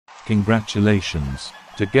Congratulations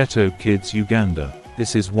to Ghetto Kids Uganda.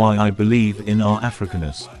 This is why I believe in our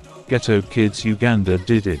Africanness. Ghetto Kids Uganda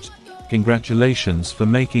did it. Congratulations for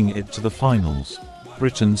making it to the finals.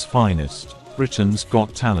 Britain's finest. Britain's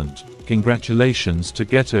Got Talent. Congratulations to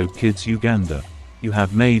Ghetto Kids Uganda. You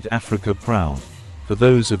have made Africa proud. For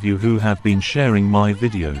those of you who have been sharing my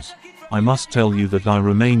videos, I must tell you that I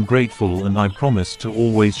remain grateful and I promise to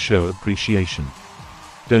always show appreciation.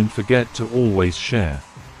 Don't forget to always share.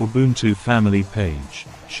 Ubuntu family page.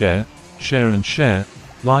 Share, and share,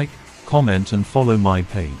 like, comment and follow my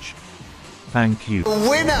page. Thank you. The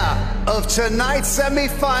winner of tonight's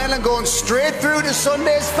semi-final and going straight through to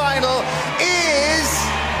Sunday's final is...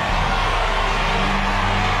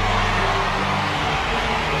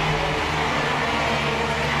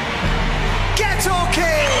 Ghetto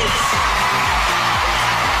Kids!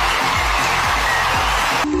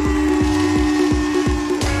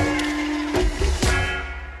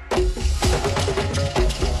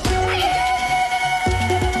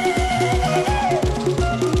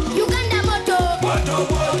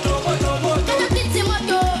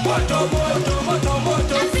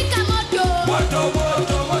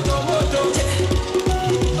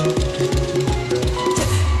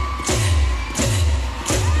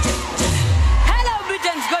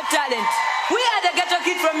 We are the Ghetto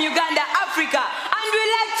Kids from Uganda, Africa, and we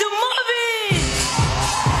like to move it!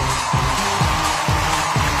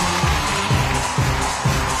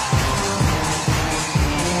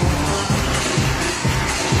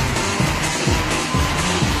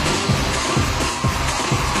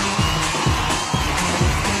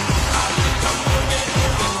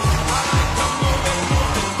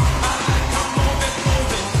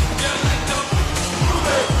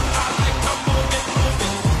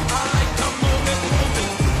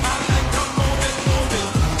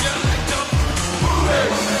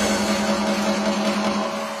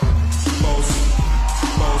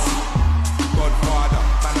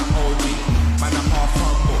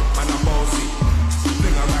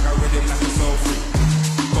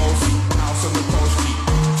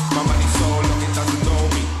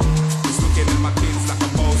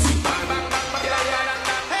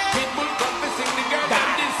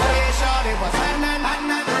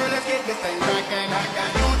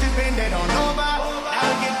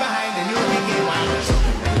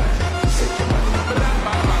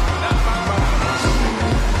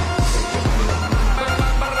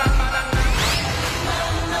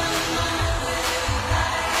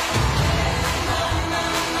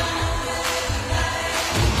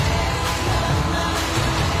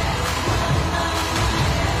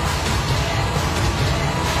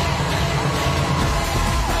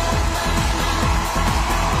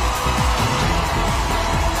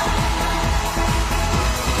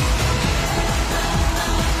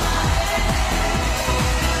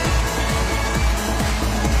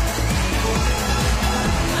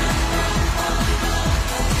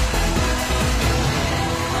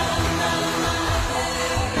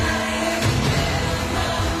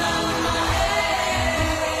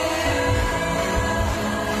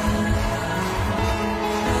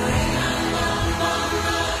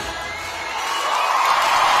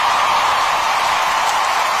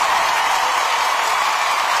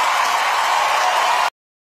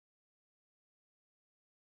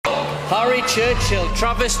 Harry Churchill,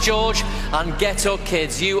 Travis George and Ghetto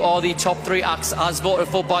Kids. You are the top 3 acts as voted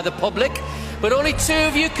for by the public, but only 2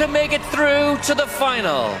 of you can make it through to the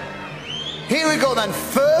final. Here we go then.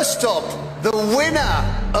 First up, the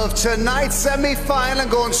winner of tonight's semi-final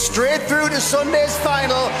and going straight through to Sunday's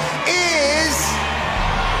final is...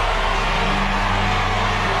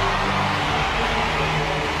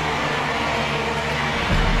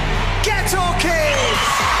 Ghetto Kids!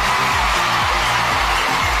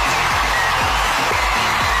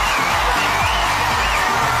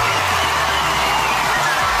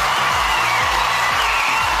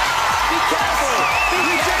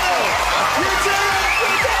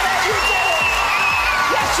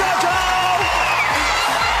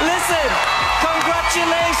 Listen,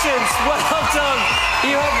 congratulations, well done.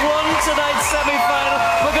 You have won tonight's semi-final.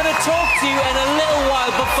 We're going to talk to you in a little while,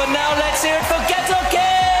 but for now, let's hear it for Ghetto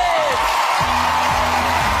Kids!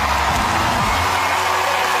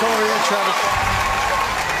 Come over here, Travis.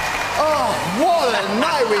 Oh, what a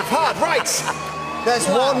night we've had. Right, there's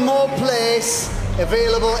one more place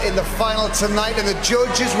available in the final tonight, and the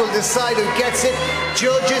judges will decide who gets it.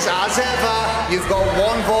 Judges, as ever, you've got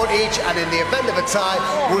 1 vote each, and in the event of a tie,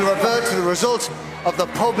 we'll revert to the result of the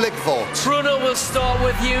public vote. Bruno, we'll start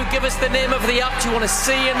with you. Give us the name of the act you want to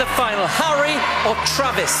see in the final, Harry or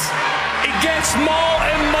Travis? It gets more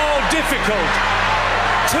and more difficult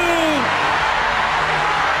to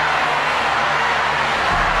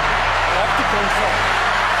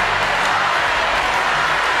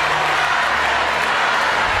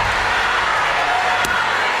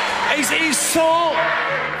It's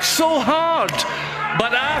so hard,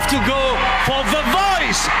 but I have to go for the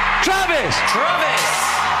voice. Travis.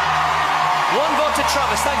 One vote to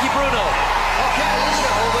Travis. Thank you, Bruno. Okay,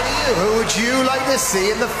 Alicia, over to you. Who would you like to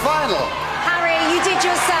see in the final? Harry, you did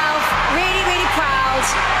yourself really, really proud.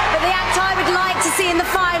 But the act I would like to see in the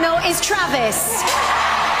final is Travis.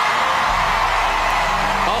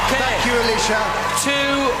 Okay. Thank you, Alicia. 2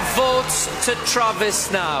 votes to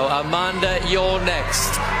Travis now. Amanda, you're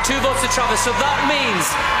next. 2 votes to Travis. So that means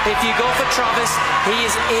if you go for Travis, he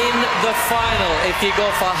is in the final. If you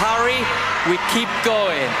go for Harry, we keep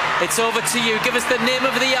going. It's over to you. Give us the name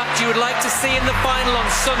of the act you would like to see in the final on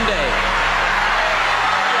Sunday.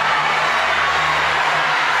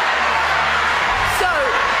 So,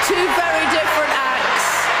 2 very different acts.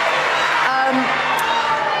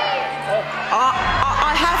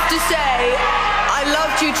 I have to say, I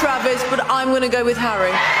loved you, Travis, but I'm going to go with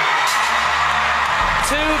Harry.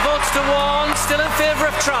 2 votes to 1, still in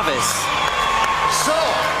favour of Travis. So,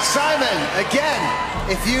 Simon, again,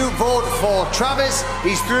 if you vote for Travis,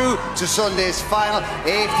 he's through to Sunday's final.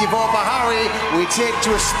 If you vote for Harry, we take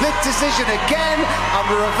to a split decision again and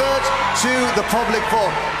we revert to the public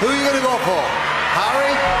vote. Who are you going to go for?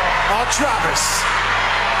 Harry or Travis?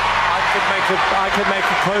 I could make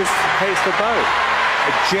a close case for both.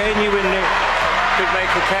 I genuinely could make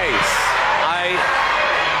a case.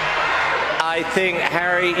 I think,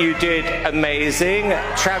 Harry, you did amazing.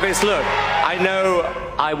 Travis, look, I know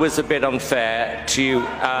I was a bit unfair to you.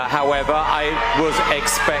 However, I was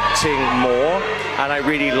expecting more, and I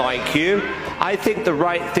really like you. I think the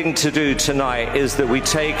right thing to do tonight is that we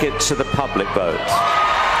take it to the public vote.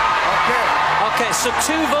 Okay, so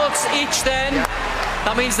 2 votes each then.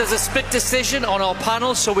 That means there's a split decision on our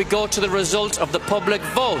panel, so we go to the result of the public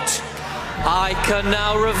vote. I can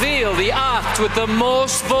now reveal the act with the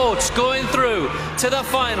most votes going through to the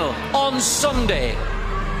final on Sunday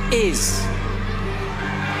is...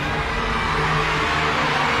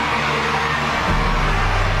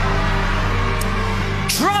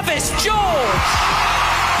 Travis George!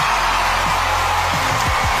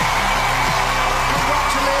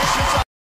 Congratulations,